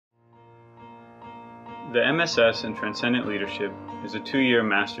The MSS in Transcendent Leadership is a 2-year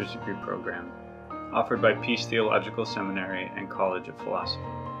master's degree program offered by Peace Theological Seminary and College of Philosophy.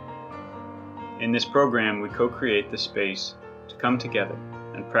 In this program, we co-create the space to come together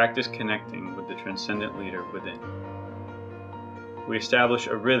and practice connecting with the transcendent leader within. We establish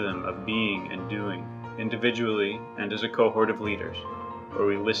a rhythm of being and doing individually and as a cohort of leaders, where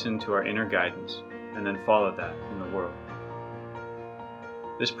we listen to our inner guidance and then follow that in the world.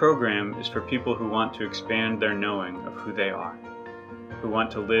 This program is for people who want to expand their knowing of who they are, who want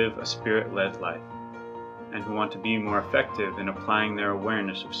to live a spirit-led life, and who want to be more effective in applying their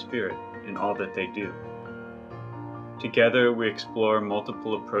awareness of spirit in all that they do. Together, we explore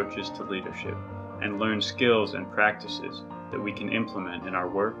multiple approaches to leadership and learn skills and practices that we can implement in our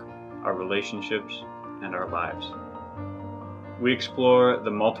work, our relationships, and our lives. We explore the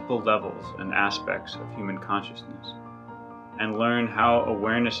multiple levels and aspects of human consciousness and learn how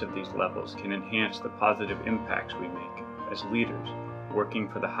awareness of these levels can enhance the positive impacts we make as leaders working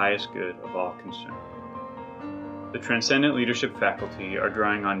for the highest good of all concerned. The Transcendent Leadership faculty are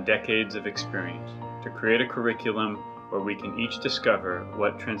drawing on decades of experience to create a curriculum where we can each discover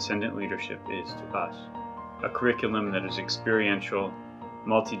what transcendent leadership is to us, a curriculum that is experiential,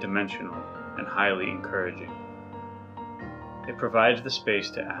 multidimensional, and highly encouraging. It provides the space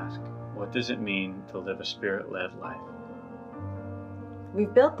to ask, what does it mean to live a spirit-led life?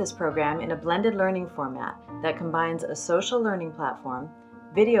 We've built this program in a blended learning format that combines a social learning platform,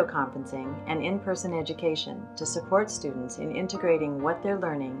 video conferencing, and in-person education to support students in integrating what they're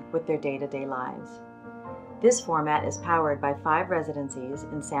learning with their day-to-day lives. This format is powered by 5 residencies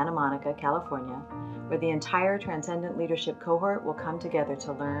in Santa Monica, California, where the entire Transcendent Leadership cohort will come together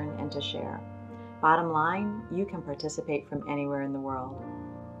to learn and to share. Bottom line, you can participate from anywhere in the world.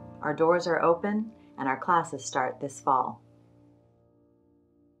 Our doors are open and our classes start this fall.